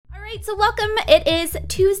Alright, so welcome. It is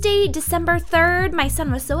Tuesday, December 3rd. My son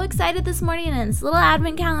was so excited this morning and his little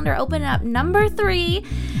advent calendar opened up number 3.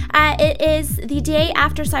 It is the day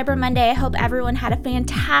after Cyber Monday. I hope everyone had a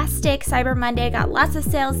fantastic Cyber Monday, got lots of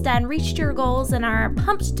sales done, reached your goals, and are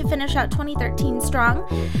pumped to finish out 2013 strong.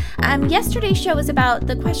 Yesterday's show was about,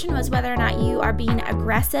 the question was whether or not you are being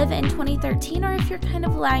aggressive in 2013 or if you're kind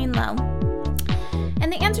of lying low.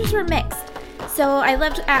 And the answers were mixed. So I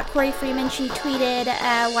loved at Corey Freeman. She tweeted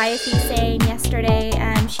YFE saying yesterday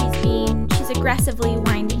she's aggressively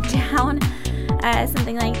winding down,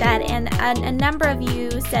 something like that. And a number of you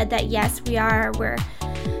said that yes, we are.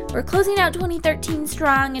 We're closing out 2013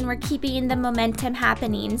 strong and we're keeping the momentum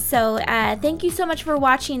happening. So thank you so much for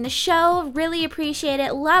watching the show. Really appreciate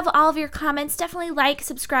it. Love all of your comments. Definitely like,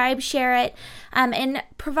 subscribe, share it, and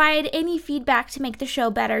provide any feedback to make the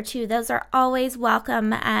show better too. Those are always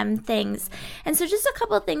welcome things. And so just a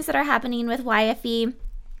couple of things that are happening with YFE.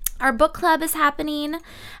 Our book club is happening.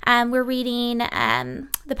 We're reading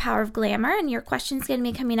The Power of Glamour, and your question's going to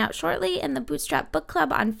be coming out shortly in the Bootstrap Book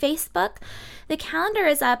Club on Facebook. The calendar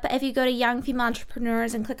is up if you go to Young Female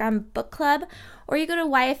Entrepreneurs and click on Book Club, or you go to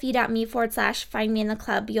yfe.me/find me in the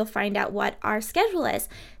club. You'll find out what our schedule is.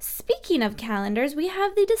 Speaking of calendars, we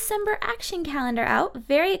have the December action calendar out.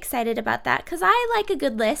 Very excited about that because I like a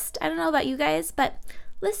good list. I don't know about you guys, but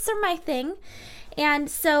lists are my thing. And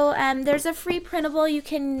so there's a free printable. You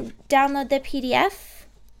can download the PDF,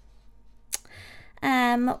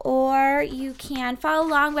 or you can follow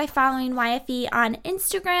along by following YFE on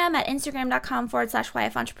Instagram at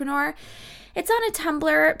instagram.com/YF Entrepreneur. It's on a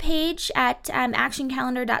Tumblr page at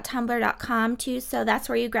actioncalendar.tumblr.com too, so that's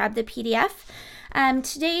where you grab the PDF.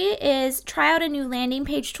 Today is try out a new landing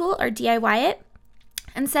page tool or DIY it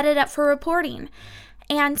and set it up for reporting.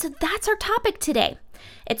 And so that's our topic today.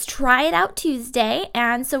 It's Try It Out Tuesday,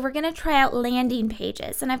 and so we're going to try out landing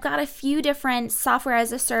pages. And I've got a few different software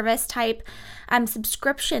as a service type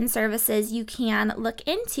subscription services you can look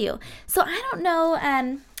into. So I don't know,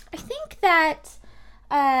 I think that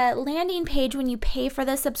landing page, when you pay for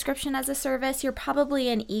the subscription as a service, you're probably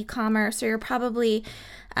in e-commerce, or you're probably,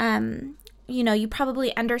 you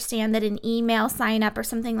probably understand that an email sign up or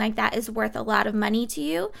something like that is worth a lot of money to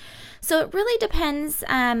you. So it really depends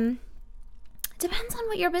on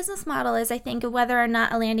what your business model is, I think, of whether or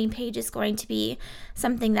not a landing page is going to be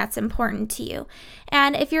something that's important to you.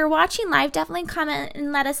 And if you're watching live, definitely comment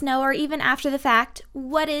and let us know, or even after the fact,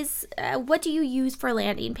 what do you use for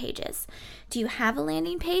landing pages? Do you have a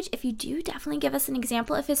landing page? If you do, definitely give us an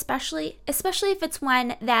example, especially if it's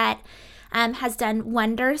one that has done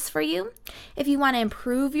wonders for you. If you want to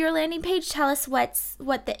improve your landing page, tell us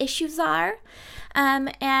what the issues are.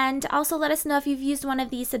 And also let us know if you've used one of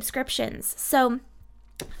these subscriptions. So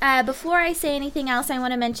before I say anything else, I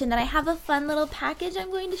want to mention that I have a fun little package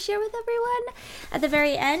I'm going to share with everyone at the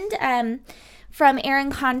very end from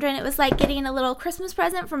Erin Condren. It was like getting a little Christmas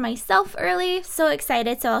present for myself early. So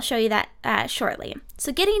excited. So I'll show you that shortly.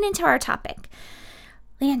 So getting into our topic,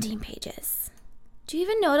 landing pages. Do you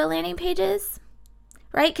even know what a landing page is?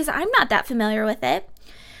 Right? Because I'm not that familiar with it.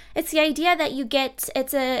 It's the idea that you get,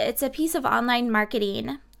 it's a piece of online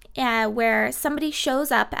marketing where somebody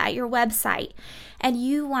shows up at your website and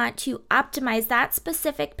you want to optimize that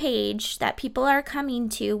specific page that people are coming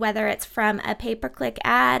to, whether it's from a pay-per-click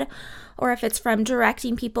ad or if it's from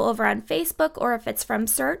directing people over on Facebook or if it's from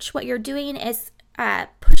search. What you're doing is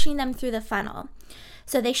pushing them through the funnel.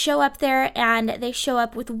 So they show up there and they show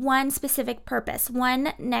up with one specific purpose,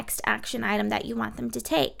 one next action item that you want them to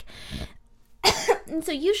take. And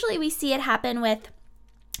so usually we see it happen with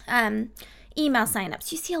email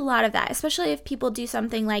signups. You see a lot of that, especially if people do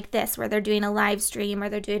something like this where they're doing a live stream or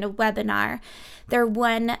they're doing a webinar. Their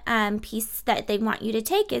one piece that they want you to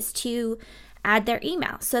take is to add their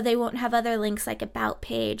email, so they won't have other links like about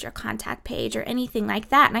page or contact page or anything like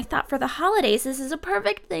that. And I thought for the holidays, this is a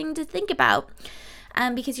perfect thing to think about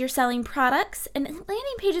because you're selling products, and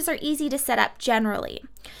landing pages are easy to set up generally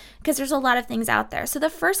because there's a lot of things out there. So the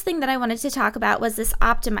first thing that I wanted to talk about was this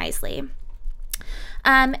Optimizely.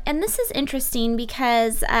 And this is interesting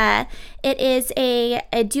because it is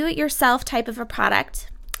a do-it-yourself type of a product.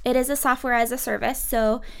 It is a software as a service,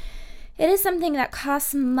 so it is something that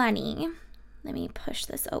costs money. Let me push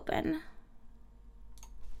this open.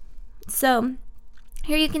 So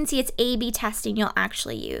here you can see it's A/B testing you'll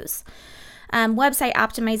actually use. Website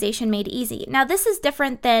optimization made easy. Now this is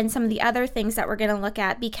different than some of the other things that we're going to look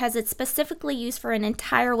at because it's specifically used for an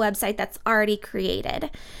entire website that's already created.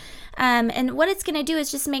 And what it's going to do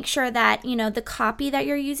is just make sure that, the copy that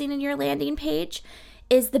you're using in your landing page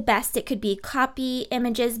is the best it could be. Copy,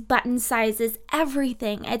 images, button sizes,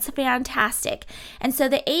 everything. It's fantastic. And so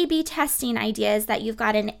the A/B testing idea is that you've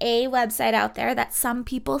got an A website out there that some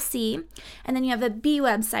people see, and then you have a B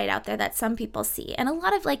website out there that some people see. And a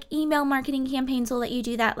lot of like email marketing campaigns will let you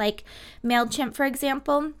do that, like MailChimp, for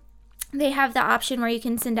example. They have the option where you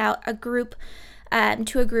can send out a group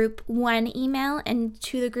to a group one email, and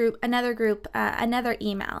to the group another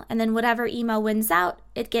email, and then whatever email wins out,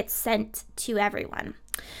 it gets sent to everyone.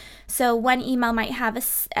 So one email might have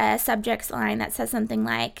a subject line that says something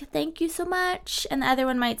like "thank you so much," and the other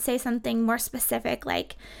one might say something more specific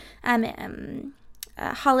like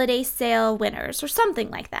holiday sale winners or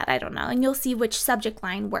something like that. I don't know, and you'll see which subject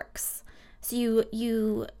line works. So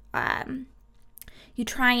you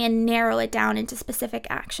try and narrow it down into specific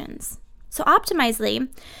actions. So Optimizely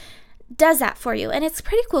does that for you, and it's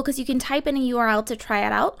pretty cool because you can type in a URL to try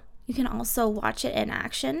it out. You can also watch it in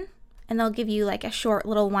action, and they'll give you like a short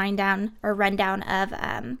little wind down or rundown of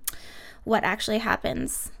what actually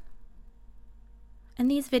happens. And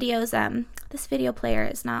these videos, this video player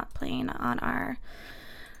is not playing on our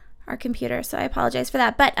computer, so I apologize for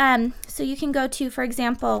that. But so you can go to, for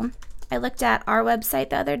example, I looked at our website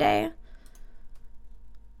the other day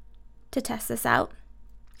to test this out.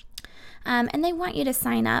 And they want you to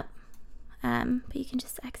sign up, but you can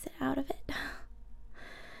just exit out of it.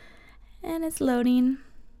 And it's loading.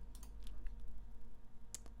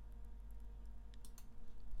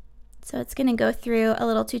 So it's going to go through a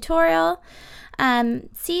little tutorial.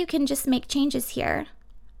 See, you can just make changes here.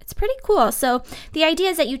 It's pretty cool. So the idea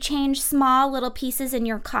is that you change small little pieces in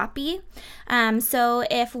your copy. So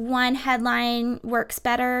if one headline works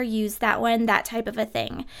better, use that one, that type of a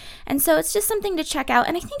thing. And so it's just something to check out.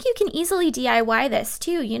 And I think you can easily DIY this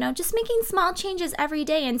too, just making small changes every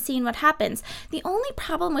day and seeing what happens. The only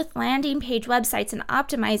problem with landing page websites and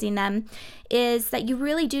optimizing them is that you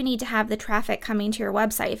really do need to have the traffic coming to your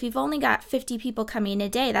website. If you've only got 50 people coming a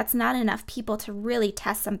day, that's not enough people to really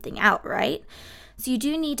test something out, right? So you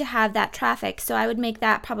do need to have that traffic. So I would make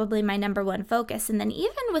that probably my number one focus. And then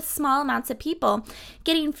even with small amounts of people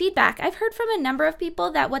getting feedback, I've heard from a number of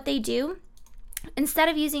people that what they do, instead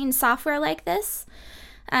of using software like this,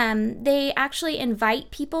 they actually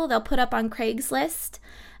invite people. They'll put up on Craigslist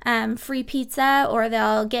free pizza, or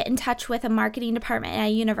they'll get in touch with a marketing department at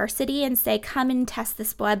a university and say, come and test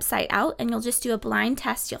this website out. And you'll just do a blind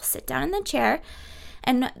test. You'll sit down in the chair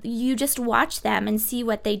and you just watch them and see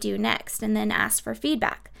what they do next, and then ask for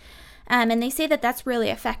feedback. And they say that that's really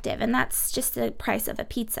effective, and that's just the price of a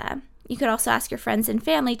pizza. You could also ask your friends and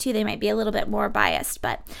family too. They might be a little bit more biased.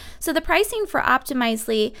 But so the pricing for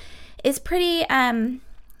Optimizely is pretty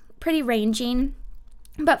ranging.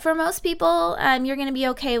 But for most people, you're going to be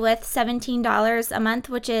okay with $17 a month,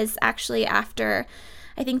 which is actually after,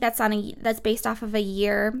 I think that's based off of a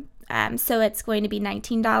year. So it's going to be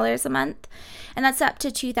 $19 a month, and that's up to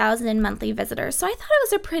 2,000 monthly visitors. So I thought it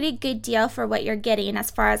was a pretty good deal for what you're getting as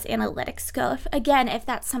far as analytics go, if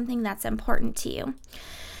that's something that's important to you.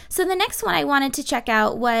 So the next one I wanted to check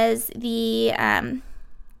out was the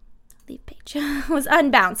leave page, was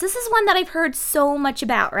Unbounce. This is one that I've heard so much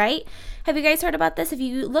about, right? Have you guys heard about this? If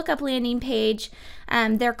you look up landing page,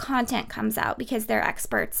 their content comes out because they're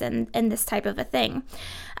experts in this type of a thing.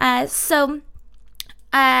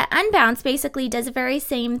 Unbounce basically does a very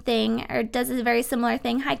same thing, or does a very similar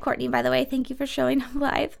thing. Hi, Courtney, by the way. Thank you for showing up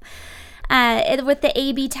live. With the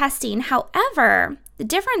A/B testing. However, the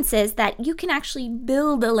difference is that you can actually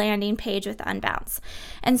build a landing page with Unbounce.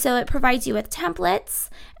 And so it provides you with templates,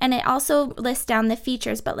 and it also lists down the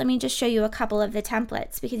features. But let me just show you a couple of the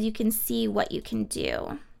templates because you can see what you can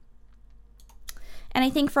do. And I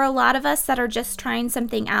think for a lot of us that are just trying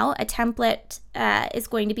something out, a template is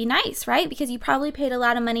going to be nice, right? Because you probably paid a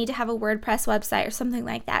lot of money to have a WordPress website or something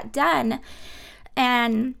like that done.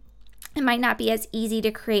 And it might not be as easy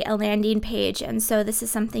to create a landing page. And so this is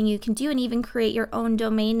something you can do, and even create your own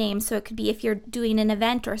domain name. So it could be, if you're doing an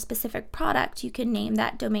event or a specific product, you can name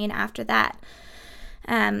that domain after that.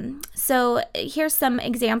 So here's some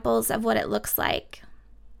examples of what it looks like.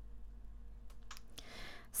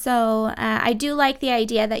 So I do like the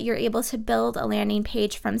idea that you're able to build a landing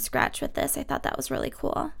page from scratch with this. I thought that was really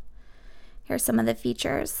cool. Here's some of the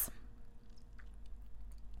features.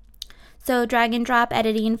 So drag and drop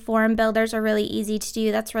editing, form builders are really easy to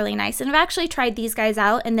do. That's really nice. And I've actually tried these guys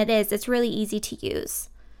out, and it's really easy to use.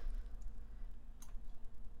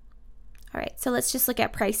 All right, so let's just look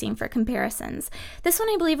at pricing for comparisons. This one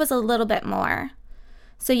I believe was a little bit more.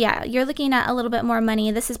 So yeah, you're looking at a little bit more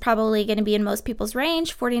money. This is probably going to be in most people's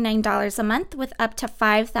range, $49 a month with up to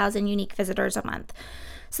 5,000 unique visitors a month.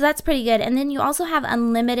 So that's pretty good. And then you also have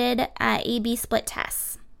unlimited A/B split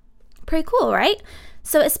tests. Pretty cool, right?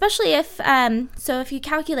 So especially if if you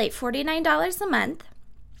calculate $49 a month,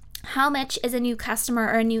 how much is a new customer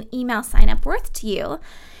or a new email sign up worth to you?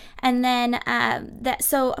 And then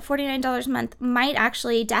so $49 a month might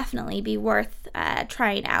actually definitely be worth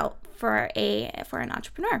trying out for an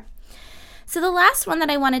entrepreneur. So the last one that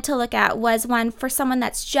I wanted to look at was one for someone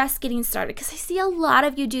that's just getting started, because I see a lot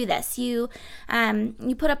of you do this. You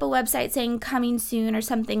put up a website saying coming soon or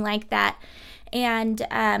something like that. And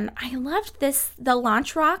I loved the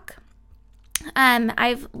Launch Rock.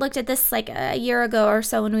 I've looked at this like a year ago or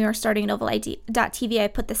so when we were starting NovelID.tv. I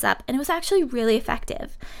put this up and it was actually really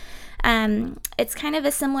effective. It's kind of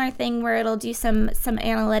a similar thing where it'll do some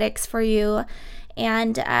analytics for you.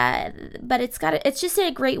 And but it's just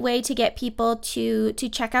a great way to get people to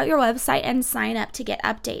check out your website and sign up to get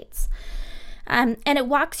updates. And it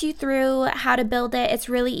walks you through how to build it. It's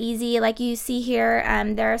really easy. Like you see here,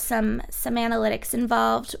 there are some analytics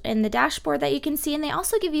involved in the dashboard that you can see, and they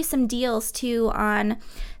also give you some deals too on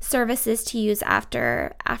services to use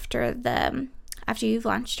after you've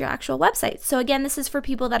launched your actual website. So again, this is for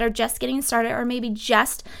people that are just getting started or maybe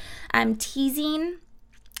just teasing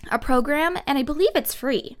a program, and I believe it's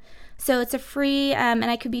free. So it's a free, and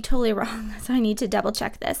I could be totally wrong, so I need to double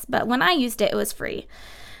check this, but when I used it, it was free.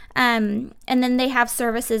 And then they have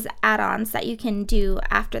services add-ons that you can do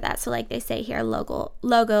after that. So like they say here,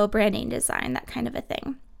 logo, branding design, that kind of a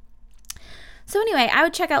thing. So anyway, I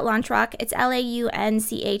would check out LaunchRock. It's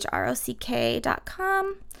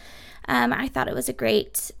launchrok.com. I thought it was a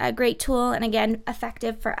great tool, and again,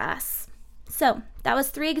 effective for us. So that was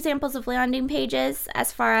 3 examples of landing pages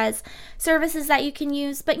as far as services that you can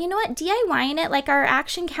use. But you know what? DIYing it, like our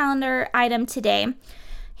action calendar item today.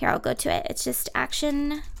 Here, I'll go to it. It's just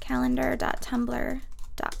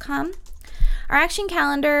actioncalendar.tumblr.com. Our action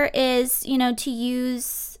calendar is, to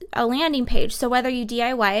use a landing page. So whether you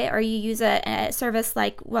DIY it or you use a service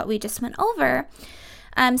like what we just went over,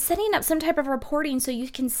 setting up some type of reporting so you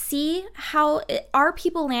can see how are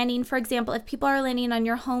people landing. For example, if people are landing on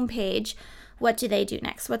your homepage, what do they do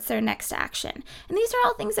next? What's their next action? And these are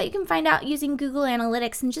all things that you can find out using Google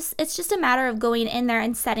Analytics, and it's just a matter of going in there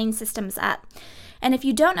and setting systems up. And if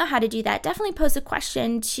you don't know how to do that, definitely pose a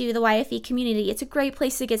question to the YFE community. It's a great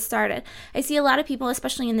place to get started. I see a lot of people,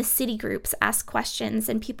 especially in the city groups, ask questions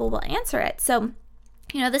and people will answer it. So,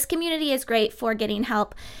 this community is great for getting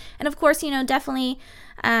help. And of course, definitely,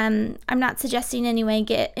 I'm not suggesting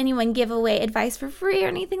anyone give away advice for free or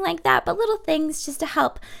anything like that, but little things just to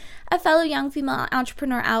help a fellow young female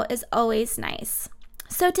entrepreneur out is always nice.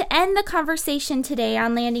 So to end the conversation today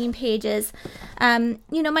on landing pages,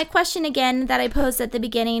 my question again that I posed at the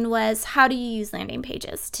beginning was, how do you use landing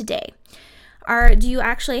pages today? Do you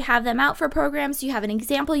actually have them out for programs? Do you have an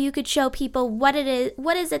example you could show people? What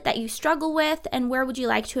is it that you struggle with, and where would you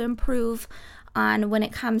like to improve on when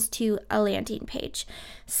it comes to a landing page?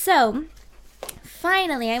 So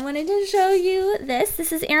finally, I wanted to show you this.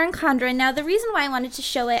 This is Erin Condren. Now, the reason why I wanted to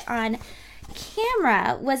show it on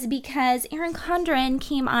camera was because Erin Condren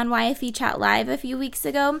came on YFE Chat Live a few weeks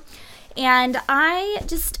ago, and I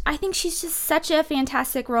think she's just such a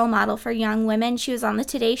fantastic role model for young women. She was on the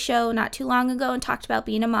Today Show not too long ago and talked about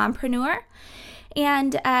being a mompreneur,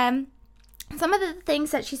 and some of the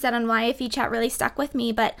things that she said on YFE Chat really stuck with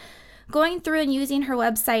me. But going through and using her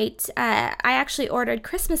website, I actually ordered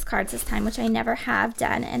Christmas cards this time, which I never have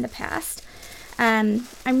done in the past. I'm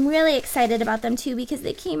really excited about them too because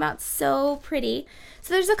they came out so pretty.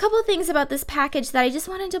 So there's a couple of things about this package that I just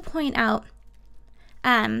wanted to point out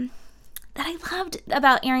that I loved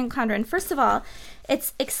about Erin Condren. First of all,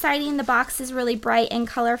 it's exciting. The box is really bright and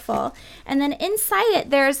colorful. And then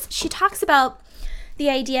inside it, she talks about the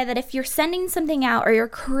idea that if you're sending something out or you're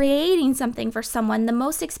creating something for someone, the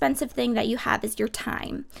most expensive thing that you have is your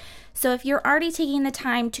time. So if you're already taking the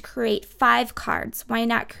time to create 5 cards, why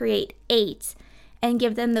not create 8 and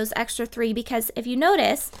give them those extra 3? Because if you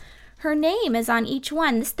notice, her name is on each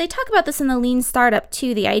one. They talk about this in the Lean Startup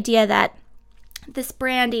too, the idea that this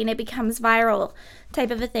branding, it becomes viral type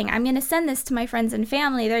of a thing. I'm going to send this to my friends and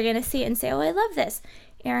family. They're going to see it and say, oh, I love this.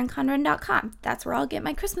 ErinCondren.com. That's where I'll get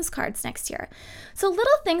my Christmas cards next year. So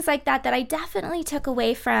little things like that I definitely took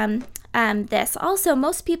away from this. Also,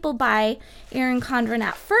 most people buy Erin Condren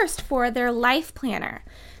at first for their life planner.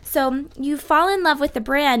 So you fall in love with the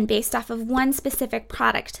brand based off of one specific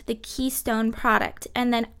product, the Keystone product.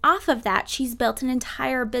 And then off of that, she's built an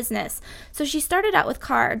entire business. So she started out with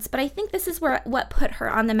cards, but I think this is what put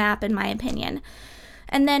her on the map, in my opinion.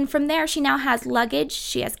 And then from there, she now has luggage,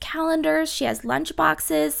 she has calendars, she has lunch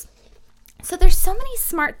boxes. So there's so many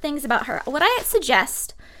smart things about her. What I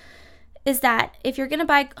suggest is that if you're going to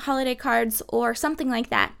buy holiday cards or something like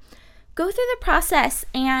that, go through the process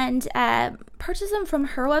and purchase them from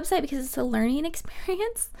her website because it's a learning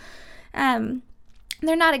experience.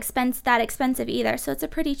 They're not that expensive either, so it's a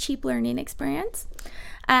pretty cheap learning experience.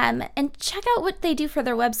 And check out what they do for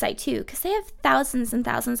their website too, because they have thousands and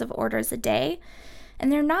thousands of orders a day.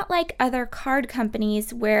 And they're not like other card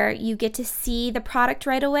companies where you get to see the product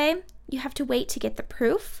right away. You have to wait to get the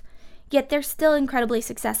proof, yet they're still incredibly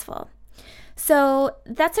successful. So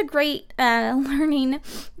that's a great learning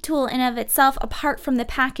tool in of itself, apart from the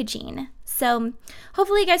packaging. So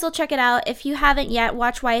hopefully you guys will check it out. If you haven't yet,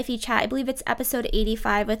 watch YFE Chat. I believe it's episode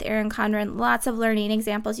 85 with Erin Condren. Lots of learning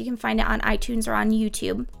examples. You can find it on iTunes or on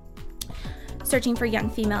YouTube, searching for Young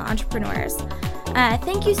Female Entrepreneurs.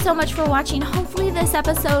 Thank you so much for watching. Hopefully this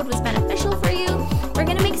episode was beneficial for you. We're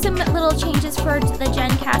going to make some little changes for the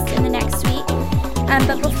GenCast in the next week.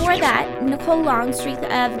 But before that, Nicole Longstreet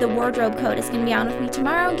of the Wardrobe Code is going to be on with me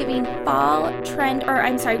tomorrow giving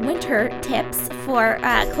winter tips for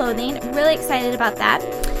clothing. Really excited about that.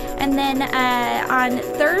 And then on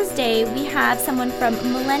Thursday, we have someone from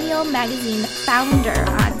Millennial Magazine founder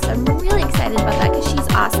on. So I'm really excited about that because she's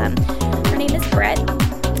awesome. Her name is Britt.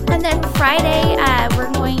 And then Friday,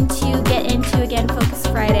 we're going to get into, again, Focus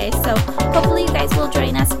Friday. So hopefully you guys will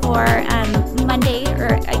join us for Monday,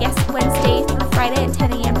 or I guess Wednesday through Friday at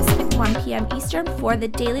 10 a.m. Pacific, 1 p.m. Eastern for the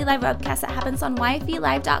daily live webcast that happens on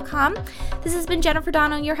YFElive.com. This has been Jennifer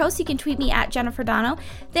Dono, your host. You can tweet me at Jennifer Dono.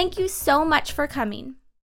 Thank you so much for coming.